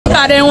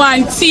Because they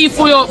want thief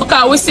we out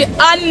because we see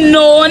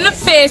unknown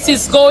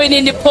faces going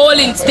in the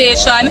polling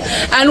station,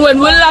 and when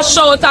we lash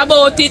out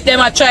about it, them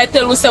a try to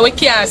tell we say we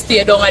can't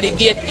stay down at the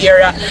gate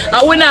area.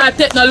 And we not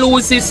take no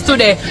loses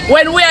today.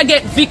 When we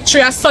get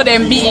victory, I saw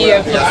them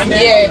behave.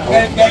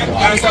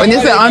 Yeah. When you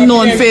say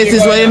unknown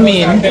faces, what do you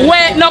mean?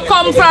 We no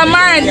come from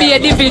R&B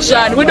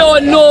division. We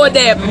don't know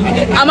them.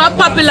 I'm a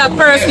popular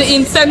person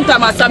in St.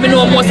 Thomas, and I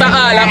know most of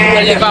all of who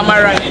live on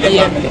R&B.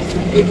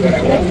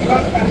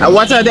 And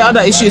what are the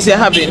other issues you're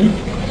having?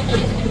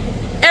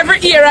 Every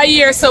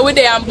year, so we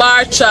there on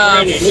bar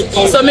charm.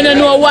 So I don't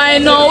know why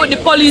now the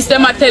police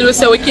them a tell us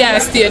say we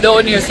can't stay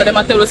down here, so them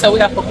a tell us say we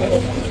have to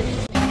go.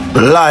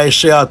 Lie,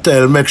 she a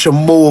tell, make she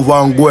move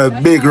and go a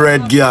big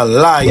red girl,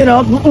 lie. You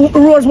know,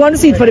 Rose won the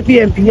seat for the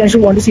PNP and she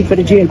won the seat for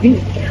the JLP.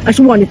 And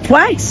she won it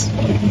twice.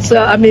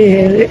 So, I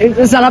mean,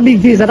 it's not a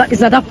big deal,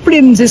 it's not a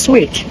flimsy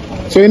switch.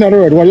 So, in other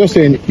words, what you're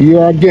saying, you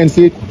are against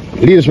it,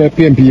 leadership of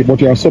PNP, but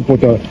you are a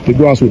supporter of the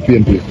grassroots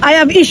PNP. I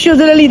have issues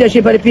with the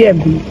leadership of the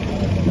PNP,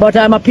 but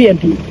I'm a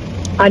PNP.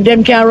 And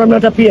them can't run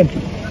out of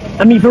PNP.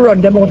 I mean, if you run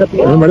them out of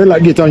PNP. Remember they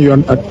like get on you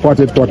at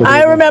party.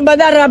 I remember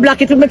that, I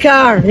blocked it with my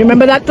car. You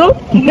remember that too?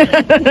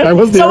 I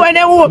was there. So when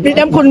they whooped me,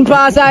 them couldn't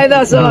pass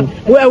either, so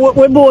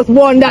we both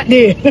won that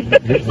day.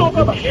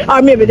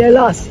 Or maybe they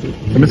lost.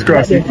 Ms.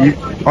 Cross,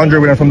 Andre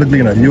Williams from the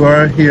Gleaner, you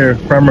are here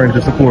primarily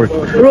to support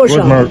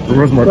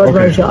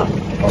Rosemary Shaw.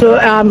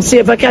 To see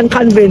if I can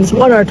convince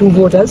one or two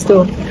voters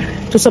to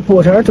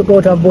support her, to go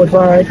out and vote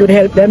for her. It would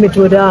help them. It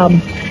would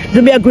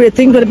be a great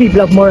thing for the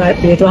people of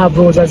Moray to have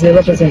Rose as their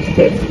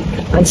representative.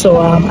 And so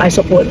I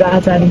support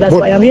that, and that's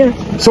why I'm here.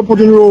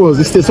 Supporting Rose,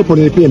 is still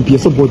supporting the PNP,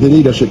 supporting the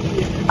leadership.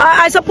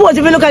 I suppose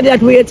if you look at it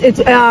that way,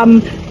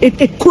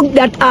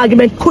 that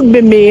argument could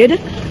be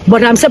made,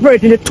 but I'm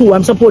separating the two.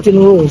 I'm supporting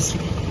Rose.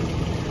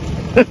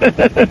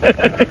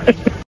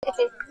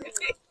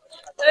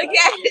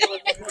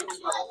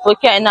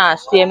 Okay, now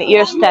stay my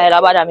hairstyle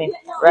about me.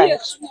 Right.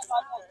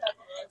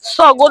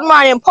 So good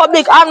morning,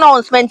 public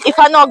announcement. If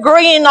I not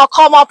green, no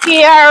come up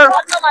here.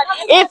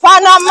 If I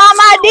not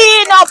Mama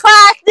D, no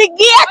pass the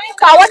gate.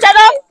 Cause what you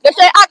know? They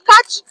say hot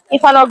catch.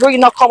 If I not green,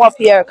 no come up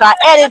here. Cause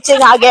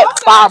anything I get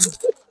bombed.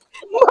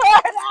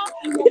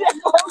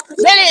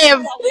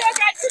 Believe.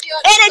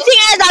 Anything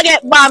else I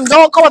get bombed.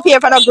 Don't come up here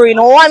if I not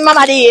green. One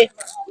Mama D.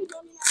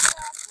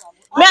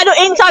 Me I do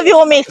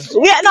interview, miss.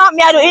 Wait, no,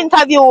 me I do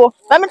interview.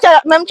 Let me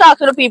talk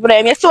to the people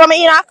there. You see what I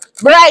mean?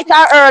 Bright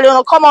and early, you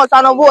know, come out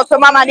and vote for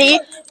Mama D.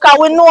 Because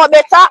we know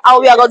better how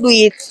we are going to do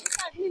it.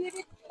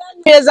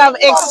 Years of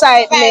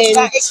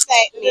excitement.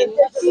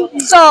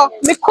 So,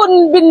 we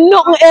couldn't be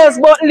nothing else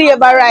but labor,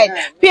 right?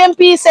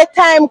 PNP said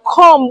time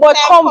come, but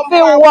come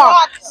for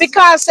what?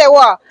 Because say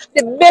what?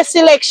 The best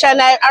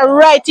election are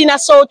right in a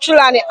South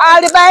Trulani.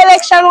 All the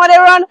by-election what they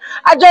run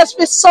are just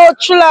for South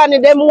Trulani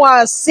them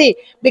want to see.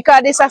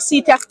 Because this a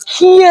seat you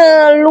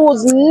can't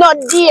lose, not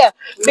there.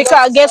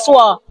 Because guess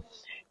what?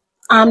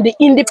 The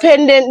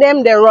independent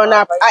them they run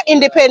up.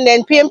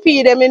 Independent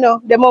PNP them, you know,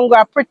 they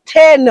gonna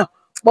pretend.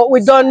 But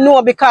we don't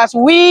know because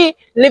we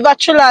live at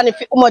Trulani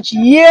for much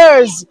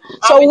years.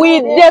 So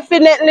we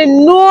definitely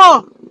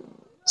know,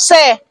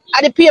 say,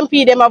 at the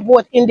PNP them are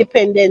vote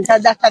independent.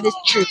 And that's the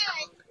trick.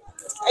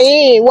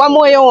 Hey, what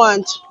more you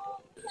want?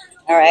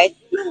 All right.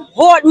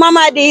 Vote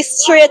Mama D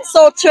straight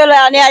South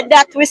Trulani,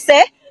 that we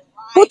say.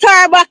 Put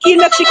her back in,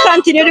 let she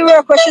continue the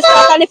work where she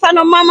started. And if I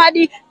know Mama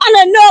D, and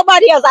then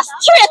nobody else, a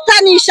straight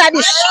Tanisha,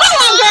 the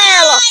strong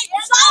girl.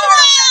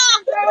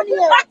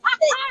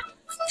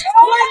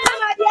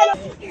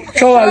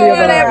 Show a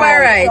labor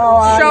right.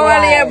 Show a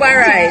labor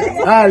right.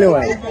 All the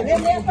way.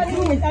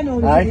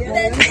 Right?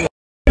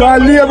 My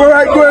labor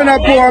right going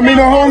up for me,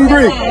 no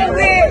hungry.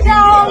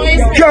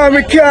 Because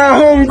me can't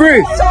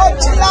hungry.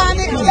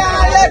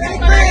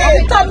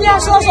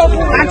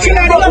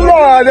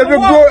 Lord, if you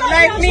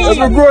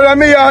go to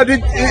me yard,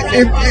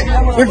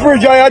 the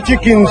fridge I have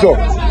chicken, so.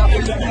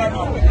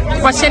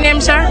 What's your name,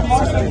 sir?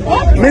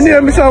 My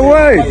name is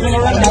White.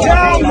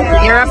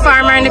 You're a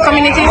farmer in the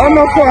community? I'm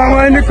a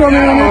farmer in the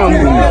community.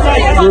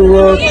 We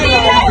work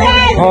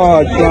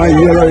hard, and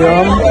here I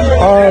am.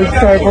 All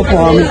type of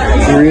farming.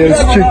 We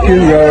raise chicken,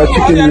 we are a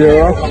chicken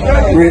rearer.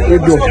 We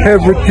do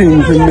everything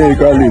to make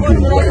a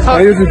living. I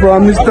use it for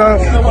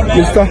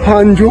Mr.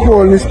 Andrew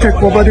Holness take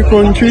over the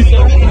country.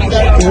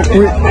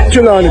 We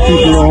Trulani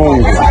people are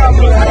hungry.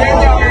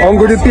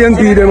 Hungry the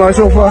PNP them are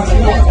suffer,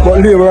 but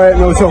live right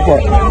now suffer.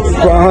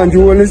 For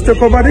Andrew Holness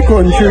take over the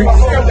country,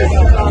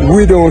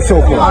 we don't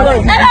suffer.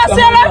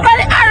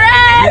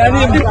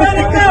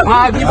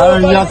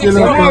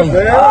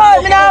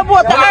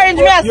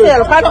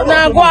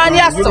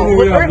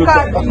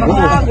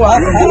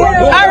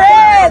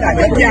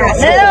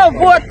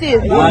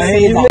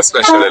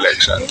 Special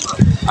election,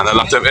 and a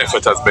lot of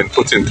effort has been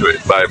put into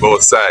it by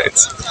both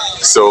sides.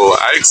 So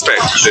I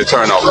expect the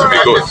turnout to be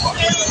good.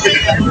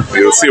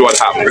 We'll see what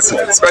happens.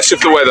 Especially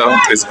if the weather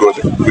is good,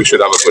 we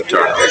should have a good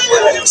turnout.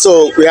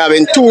 So we're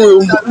having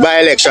 2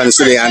 by-elections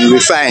today, and we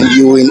find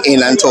you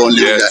in and town.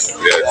 Yes,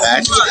 yes.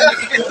 Right?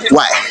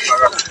 Why?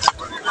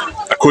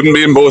 couldn't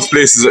be in both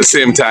places at the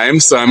same time,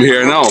 so I'm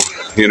here now,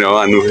 you know,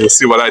 and we'll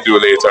see what I do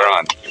later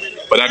on.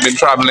 But I've been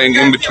traveling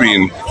in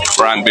between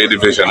Morant Bay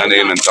Division and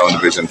Inland Town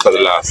Division for the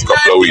last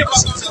couple of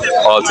weeks,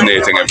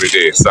 alternating every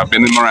day. So I've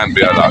been in Morant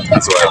Bay a lot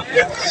as well.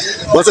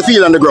 What's the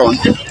feel on the ground?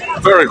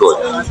 Very good.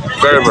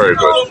 Very, very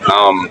good.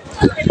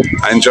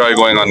 I enjoy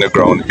going on the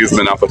ground. It gives me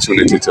an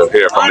opportunity to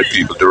hear from the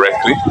people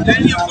directly,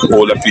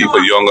 older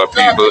people, younger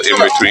people, in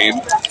between,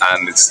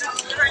 and it's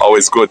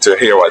always good to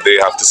hear what they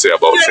have to say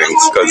about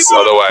things, because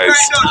otherwise,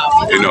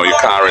 you know, you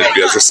can't really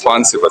be as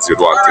responsive as you'd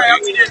want to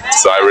be.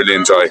 So I really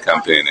enjoy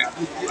campaigning.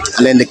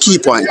 And then the key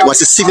point, what's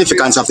the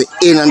significance of the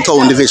Inland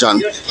Town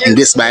Division in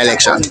this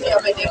by-election?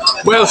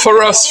 Well,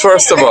 for us,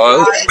 first of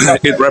all,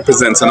 it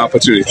represents an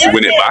opportunity to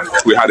win it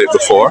back. We had it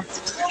before.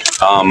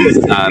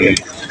 And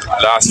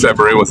last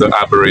February was an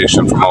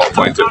aberration from our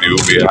point of view.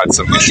 We had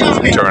some issues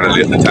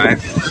internally at the time,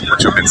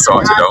 which have been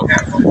sorted out.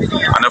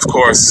 And of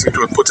course, it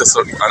would put us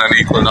on an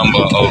equal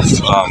number of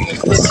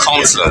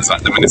councillors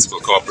at the Municipal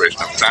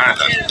Corporation of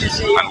Clarendon.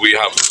 And we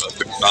have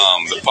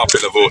the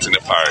popular vote in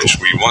the parish.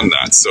 We won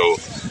that. So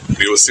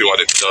we will see what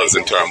it does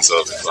in terms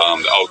of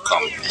the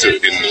outcome,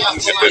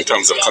 in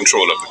terms of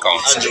control of the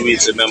council. Andrew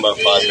Weeds, a member of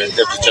Parliament,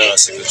 Deputy General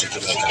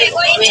Secretary.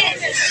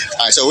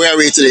 Alright, so where are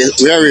we today?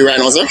 Where are we right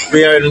now, sir?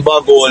 We are in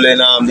Bagol in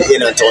the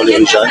Inland Town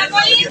Division.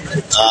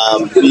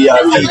 We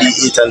are PD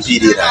 8 and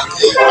PD 9.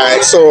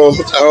 Alright, so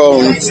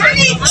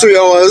 3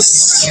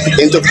 hours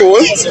into poll.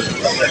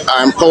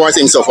 How are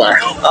things so far?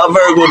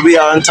 Very good. We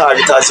are on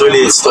target as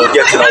relates to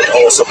getting out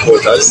our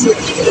supporters.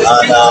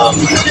 And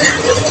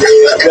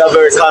we are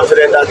very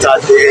confident that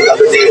at the end of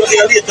the day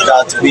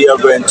that we are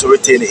going to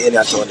retain the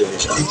Inland Town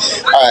Division.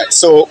 Alright,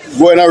 so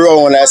going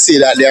around, I see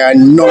that there are a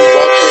number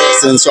of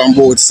persons from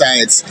both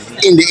sides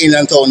in the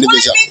Inland Town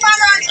Division.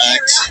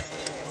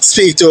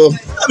 Speak to.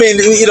 I mean,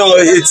 you know,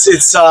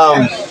 it's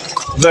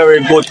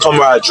very good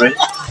camaraderie.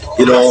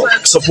 You know,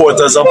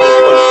 supporters of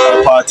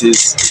political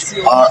parties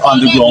are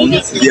on the ground.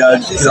 They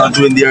are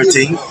doing their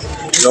thing.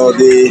 You know,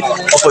 the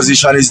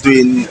opposition is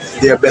doing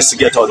their best to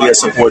get out their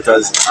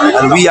supporters,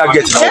 and we are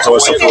getting out our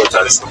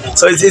supporters.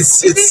 So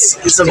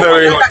it's a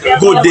very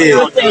good day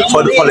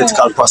for the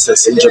political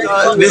process in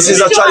Jamaica. This is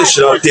a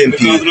traditional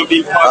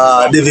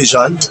PNP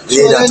division, the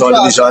Inland Town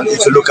Division.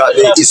 If you look at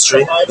the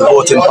history, the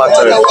voting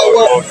pattern,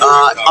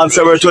 on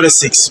February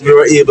 26th, we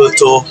were able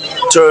to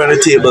turn the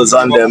tables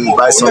on them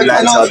by some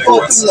 9,000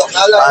 votes.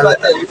 And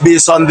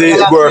based on the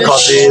work of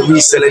the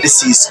recently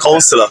deceased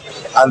councillor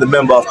and the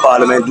Member of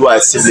Parliament,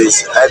 Dwight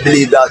Sibley's, I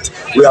believe that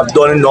we have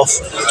done enough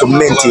to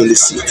maintain the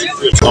seat.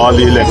 All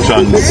the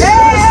elections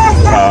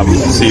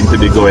seem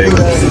to be going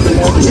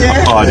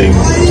according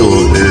to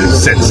the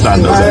set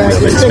standards that we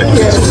have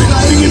expected.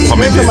 So we give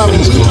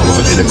commendations to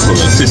our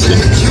electoral system.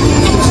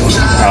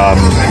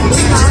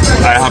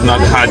 I have not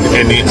had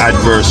any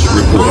adverse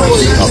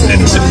reports of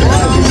anything.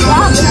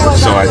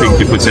 So I think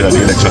you could say that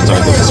the elections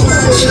are good.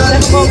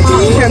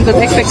 In terms of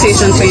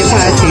expectations for your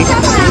party?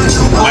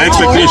 My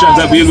expectations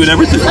are we'll win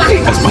everything.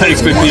 That's my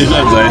expectations.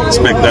 I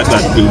expect that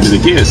will be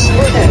the case.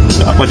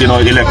 But you know,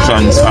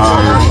 elections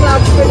are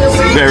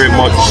very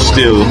much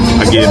still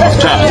a game of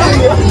chance.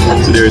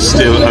 So there is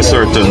still a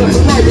certain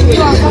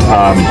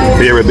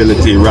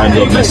variability,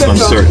 randomness,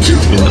 uncertainty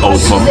in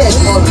outcomes.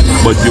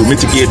 But you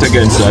mitigate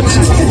against that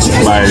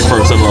by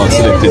first of all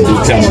selecting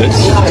good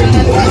candidates,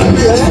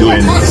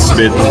 doing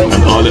Smith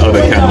and all the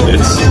other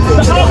candidates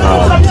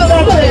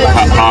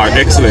are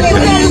excellent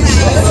candidates.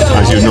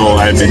 As you know,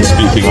 I've been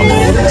speaking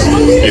about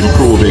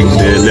improving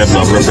the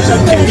level of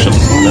representation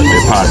that the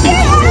party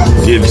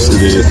gives to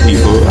the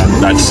people,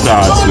 and that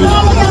starts with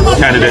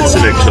candidate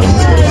selection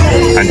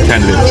and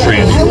candidate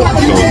training.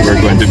 So we're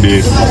going to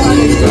be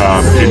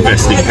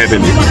investing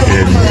heavily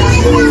in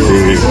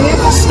the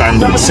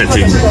standard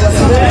setting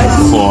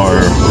for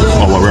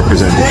our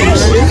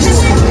representatives,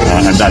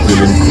 and that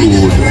will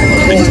include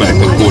things like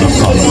the code of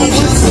conduct,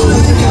 will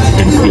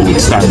include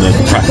standard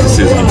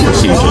practices and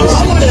procedures,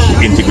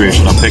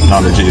 integration of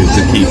technology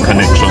to keep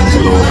connections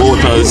with our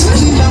voters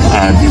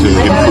and to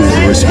improve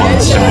the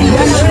response time.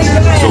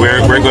 So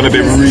we're going to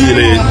be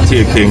really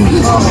taking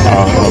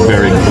a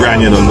very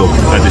granular look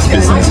at this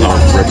business of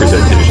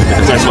representation,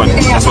 because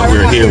that's what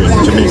we're hearing.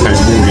 Jamaica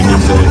is moving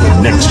into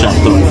the next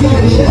chapter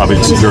of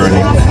its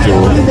journey to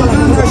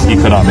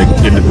economic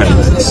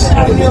independence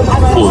and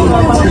full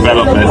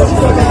development,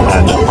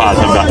 and part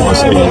of that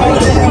must be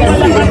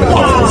improving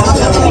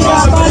politics.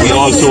 We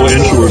also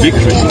ensure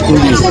victory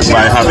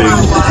by having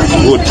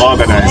good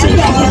organization.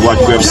 And what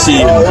we have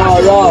seen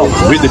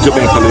with the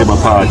Jamaica Labour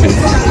Party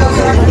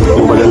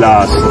over the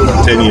last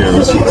 10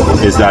 years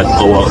is that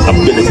our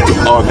ability to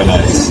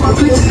organize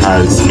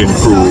has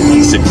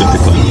improved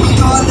significantly.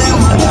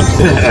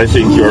 I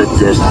think you're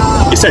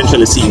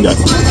essentially seeing that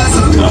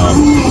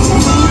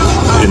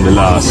in the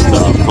last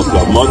couple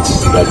of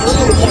months, that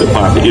the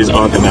party is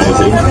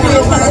organizing,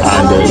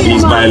 and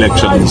these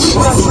by-elections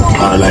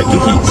are like the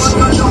heats.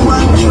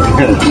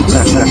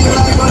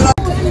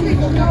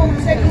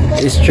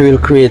 History will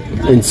create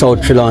in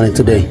South Trelawney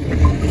today.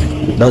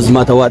 Doesn't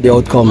matter what the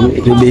outcome,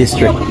 it will be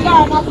history.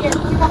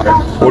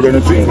 What do you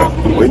think?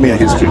 What mean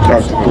history?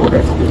 Talk about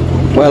that.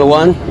 Well,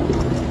 one,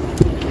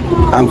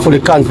 I'm fully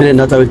confident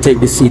that I will take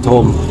the seat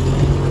home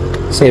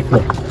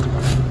safely.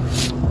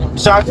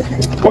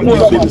 What do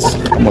you see this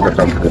mother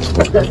confidence?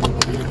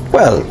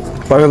 Well,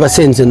 forever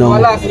since, you know,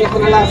 I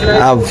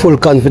have full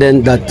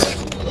confidence that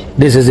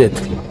this is it.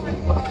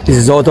 This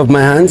is out of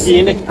my hands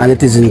and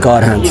it is in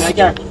God's hands.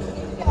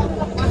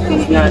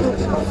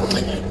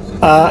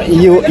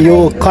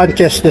 You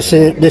contest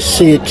this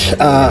seat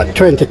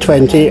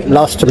 2020,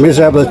 lost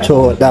miserable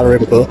to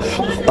Dalrymple.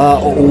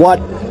 What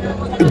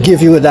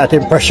give you that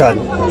impression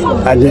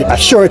and the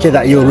surety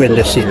that you'll win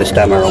this seat this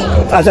time around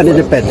as an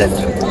independent?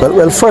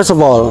 Well, first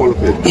of all,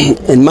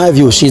 in my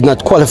view, she's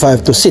not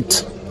qualified to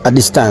sit at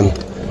this time.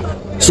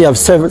 She has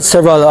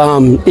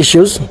several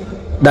issues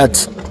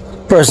that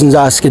persons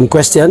asking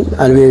questions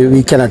and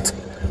we cannot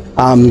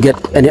get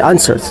any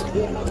answers.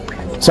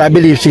 So I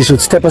believe she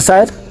should step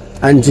aside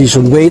and she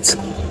should wait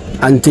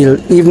until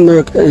even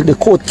the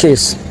court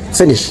case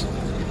finish.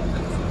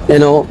 You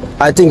know,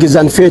 I think it's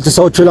unfair to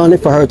South Trelawney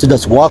for her to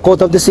just walk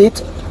out of the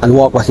seat and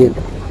walk back in.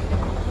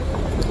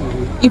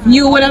 If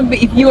you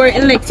were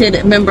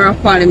elected member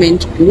of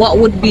parliament, what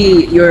would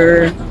be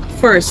your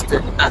first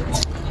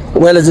act?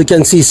 Well, as you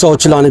can see, South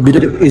Trelawney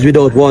is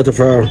without water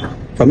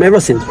from ever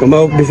since, from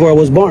before I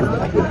was born.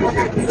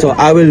 So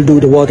I will do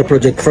the water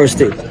project first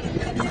thing.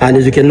 And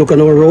as you can look on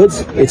our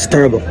roads, it's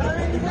terrible.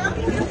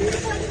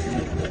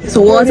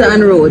 So water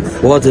and roads?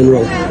 Water and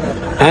roads.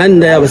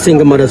 And I have a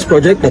single mothers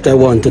project that I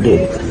want to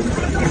do.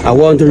 I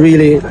want to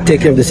really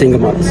take care of the single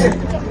mothers.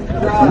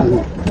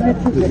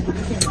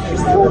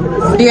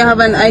 Do you have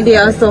an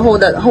idea as to how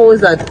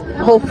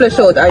fleshed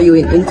out are you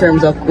in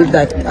terms of with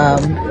that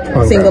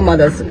single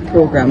mothers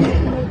program?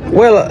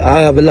 Well,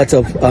 I have a lot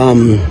of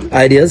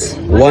ideas.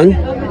 One,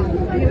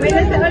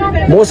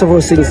 most of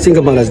our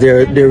single mothers,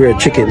 they rear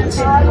chickens,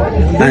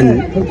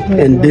 and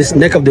in this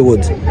neck of the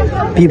woods,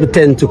 people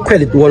tend to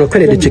want to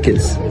credit the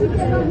chickens.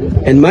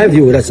 In my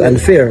view, that's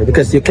unfair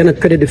because you cannot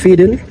credit the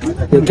feeding,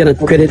 you cannot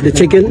credit the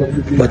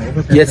chicken, but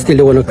yet still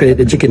they want to credit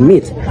the chicken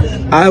meat.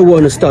 I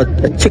want to start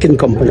a chicken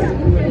company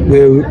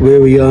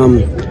where we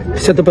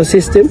set up a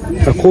system,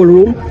 a cold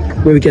room,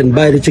 where we can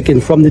buy the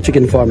chicken from the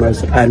chicken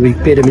farmers and we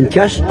pay them in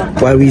cash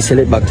while we sell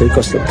it back to the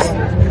customers.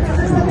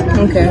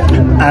 Okay.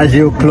 As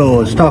you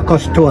close, talk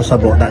to us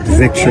about that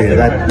victory,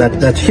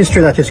 that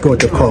history that is going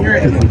to come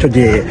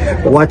today.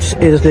 What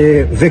is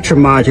the victory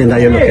margin that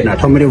you're looking at?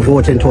 How many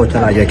votes in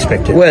total are you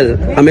expecting? Well,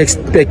 I'm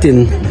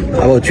expecting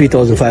about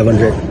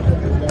 3,500.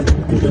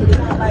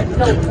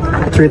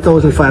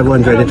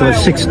 3,500. It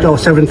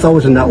was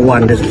 7,000 that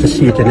won this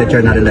seat in the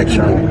general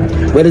election.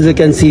 Well, as you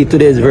can see,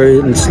 today is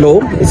very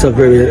slow. It's a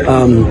very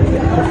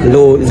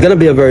low. It's going to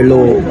be a very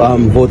low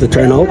voter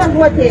turnout.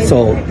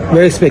 So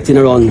we're expecting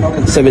around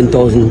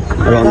 7,000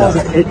 around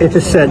that. It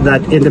is said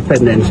that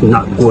independence is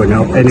not going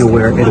out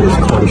anywhere in this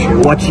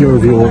country. What's your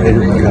view?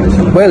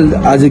 Well,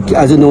 as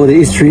you know the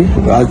history,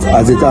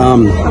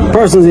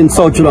 persons in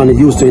South Trelawney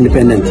used to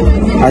independent.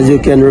 As you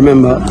can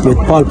remember with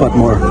Paul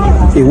Patmore,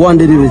 he won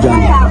the division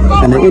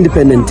and an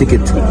independent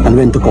ticket and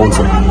went to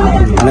council.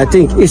 And I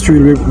think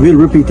history will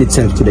repeat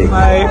itself today.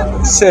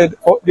 I said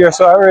there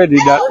so already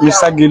that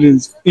Mr.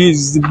 Gillens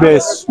is the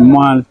best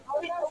man,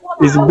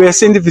 is the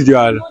best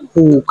individual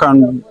who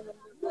can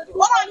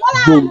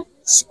do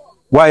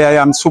why I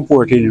am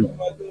supporting him.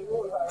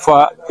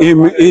 For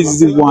him is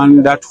the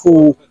one that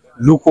who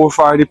look out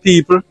for the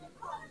people,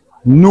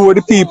 know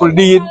the people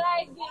need,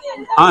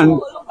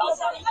 and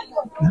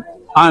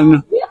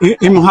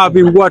him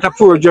having water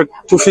project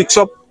to fix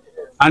up,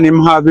 and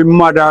him having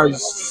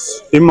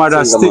mother's thing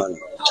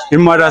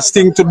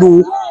to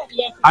do,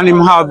 and him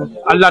have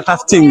a lot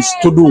of things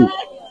to do.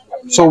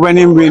 So when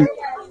him win,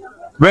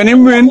 and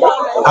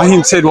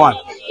him said one.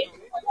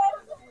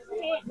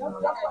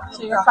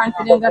 So you're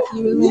confident that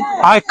he will win?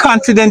 I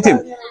confident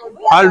him.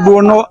 I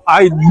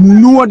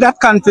know that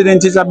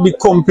confidence is a big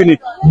company,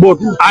 but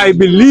I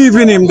believe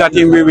in him that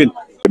he will win.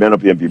 I'm not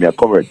PNP, me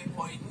covered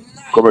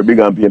big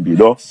on PNP,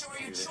 though.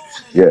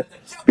 Yeah,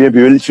 PNP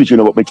will switch, you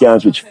know, but me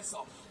can't switch.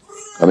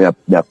 I mean, I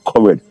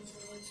covered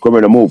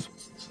the move.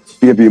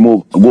 PNP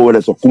move, go over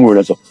there, so come over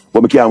there, so,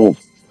 but me can't move.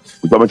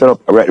 If I turn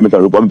up, I write the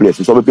metal, one place.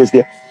 So, one place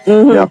there,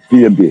 yeah,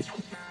 PNP,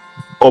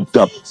 up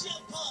top,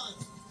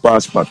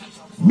 passport,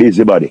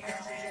 busy body,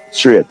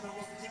 straight.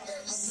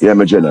 Yeah,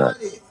 my general.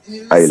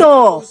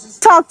 So,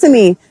 talk to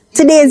me.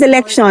 Today's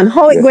election,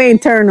 how it going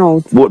to turn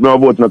out? Vote no,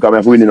 come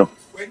here for winning, no.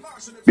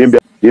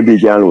 PNP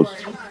can't lose.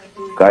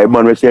 Because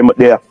man will say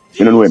there,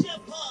 you don't know him.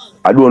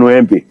 I don't know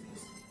MP.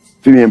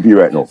 Feel me MP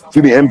right now.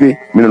 Feel me MP,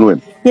 I don't know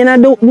him. You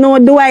know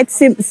Dwight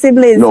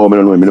siblings? No, I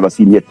don't know him. I never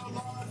seen him yet.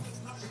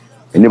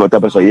 I never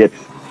tap us yet.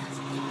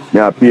 I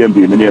have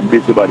PNP, I name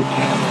busy body.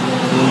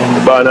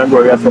 Born and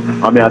grow,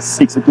 I'm a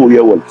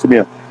 62-year-old. So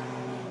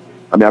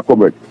I'm a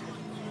covered.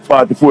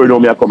 44 now,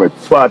 I'm a covered.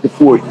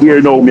 44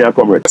 here now, I'm a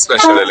covered.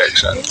 Special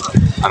election.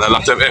 and a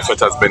lot of effort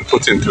has been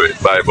put into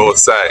it by both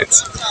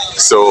sides.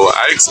 So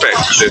I expect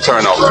the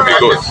turnout to be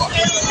good.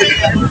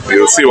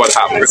 We'll see what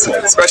happens.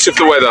 Especially if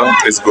the weather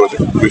is good,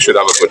 we should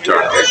have a good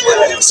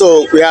turnout.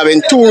 So we're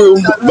having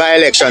 2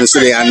 by-elections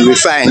today, and we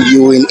find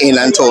you in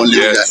and town.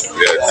 Yes.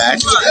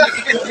 Right?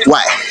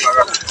 Why?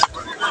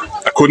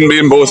 I couldn't be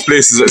in both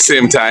places at the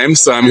same time,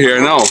 so I'm here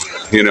now,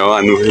 you know,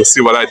 and we'll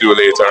see what I do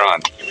later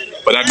on.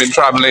 But I've been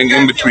traveling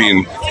in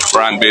between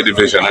Brand Bay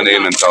Division and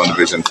Town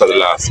Division for the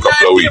last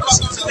couple of weeks,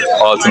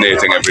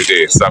 alternating every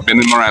day. So I've been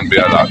in Brand Bay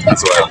a lot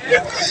as well.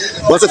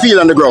 What's the feel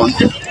on the ground?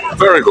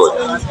 Very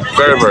good.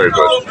 Very, very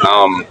good.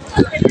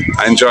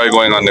 I enjoy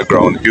going on the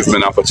ground. It gives me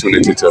an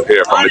opportunity to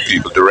hear from the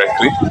people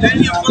directly,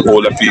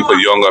 older people,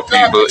 younger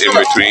people in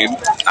between,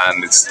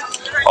 and it's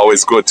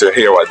always good to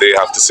hear what they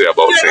have to say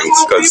about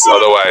things, because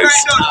otherwise,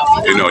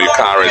 you know, you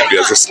can't really be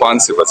as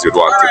responsive as you'd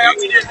want to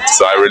be.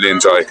 So I really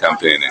enjoy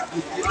campaigning.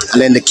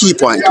 And then the key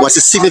point, what's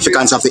the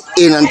significance of the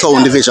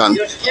Town Division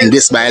in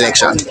this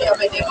by-election?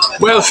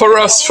 Well, for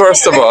us,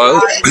 first of all,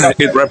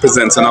 it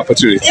represents an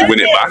opportunity to win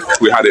it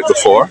back. We had it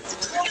before.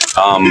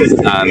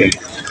 And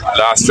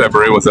last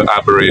February was an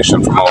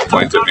aberration from our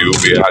point of view.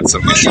 We had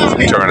some issues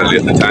internally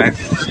at the time,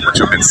 which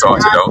have been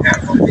sorted out.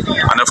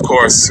 And of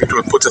course, it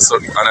would put us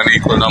on an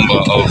equal number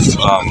of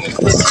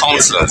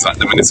councillors at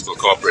the Municipal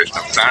Corporation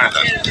of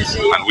Clarendon.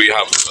 And we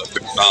have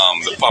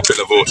the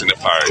popular vote in the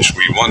parish.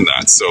 We won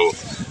that. So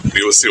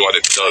we will see what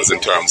it does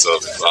in terms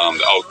of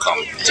the outcome,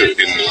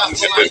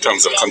 in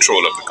terms of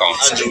control of the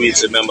council. Andrew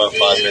Weeds, a member of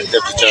Parliament,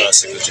 Deputy General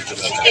Secretary.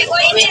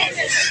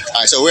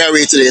 Alright, so where are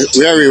we today?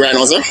 Where are we right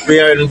now, sir? We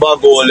are in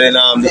Bagol in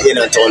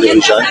the Town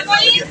Division.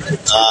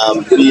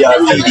 We are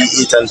PD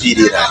 8 and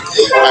PD 9.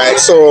 Alright,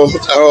 so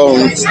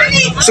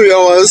 3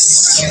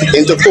 hours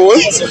into poll.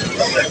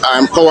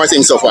 How are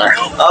things so far?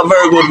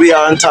 Very good. We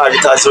are on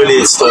target as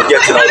relates to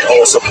getting out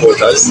our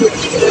supporters.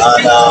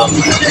 And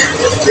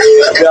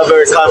we are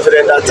very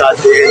confident that at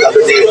the end of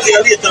the day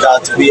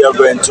that we are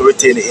going to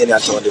retain the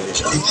Town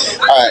Division.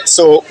 Alright,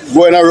 so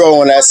going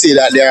around, I see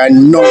that there are a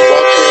number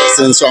of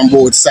persons from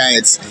both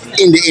sides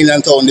in the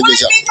Town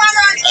Division.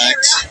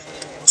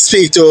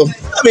 Speak to.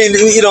 I mean,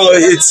 you know,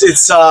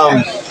 it's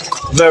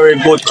very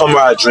good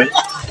camaraderie.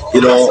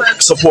 You know,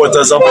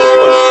 supporters of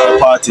both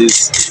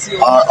parties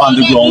are on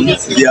the ground.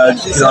 They are,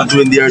 you know,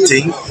 doing their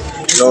thing.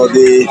 You know,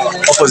 the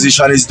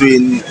opposition is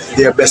doing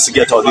their best to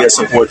get out their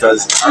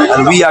supporters,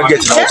 and we are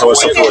getting out our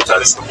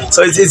supporters.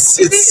 So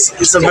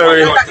it's a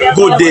very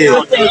good day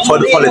for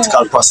the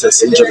political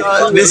process in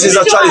Jamaica. This is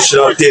a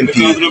traditional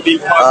PNP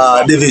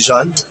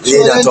division,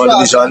 the Town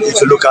Division. If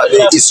you look at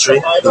the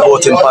history, the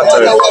voting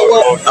pattern,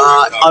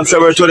 on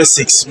February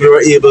 26th, we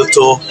were able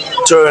to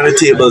turn the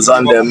tables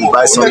on them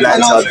by some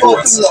landslide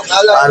votes.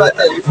 And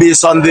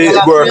based on the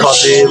work of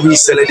the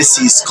recently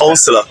deceased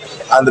councillor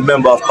and the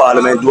Member of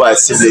Parliament, Dwight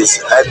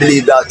Sibley's, I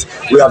believe that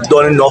we have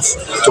done enough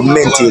to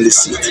maintain the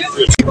seat.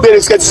 Big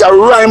Belly Sky is a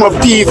rhyme of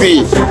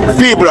TV.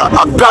 People,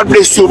 God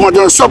bless you, want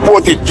to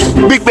support it.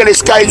 Big Belly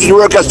Sky is the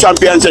workers'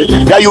 champion.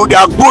 That you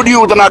are good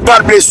youth and a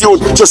God bless you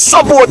to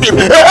support him.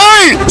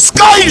 Hey,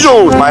 Sky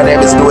Zone! My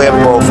name is Dwayne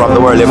Poe from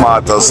the World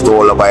Immortal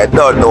Store, but I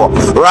don't know.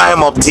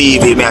 Rhyme Up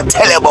TV, man.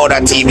 Tell you about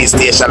that TV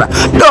station.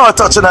 Don't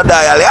touch on the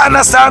dial, you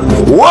understand?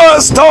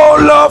 World Store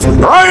Love,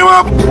 Rhyme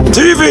Up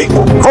TV.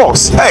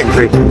 Horse,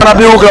 angry.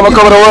 I'm coming to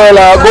the world,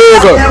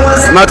 Google.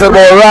 Not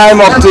about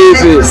Rhyme Up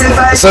TV.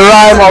 It's a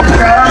Rhyme Up,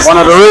 one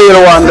of the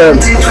real one them.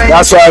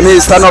 That's why me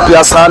stand up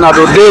here, son, I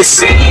do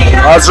this.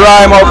 That's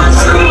Rhyme Up,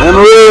 in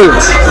real.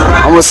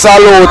 And we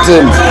salute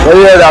him.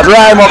 You hear that?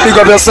 Rhyme Up, pick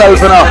up yourself,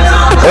 you know.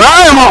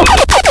 Rhyme Up!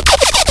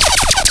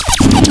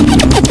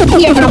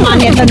 Here from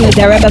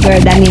pnpmedia, Rebel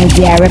Girl Daniels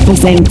here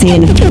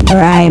representing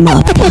Rhyme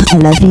Up. I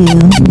love you.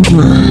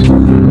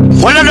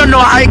 Well, I don't know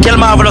how I kill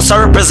Marvelous to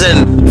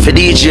represent for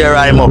DJ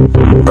Rhyme Up.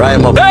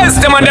 Rhyme Up.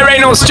 First them on there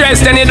ain't no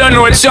stress, then you don't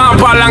know it. Sean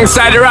Paul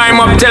alongside the Rhyme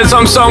Up. Tell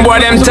some boy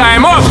them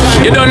time up.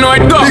 You don't know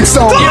it go.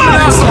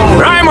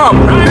 Rhyme Up.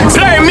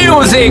 Play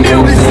music.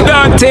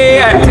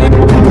 Dirty.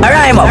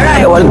 Rhyme Up.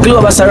 I want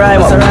global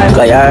Rhyme Up.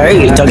 Because you're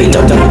really talking.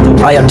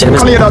 I am telling you.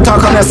 Come here,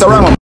 talk on this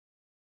Rhyme Up.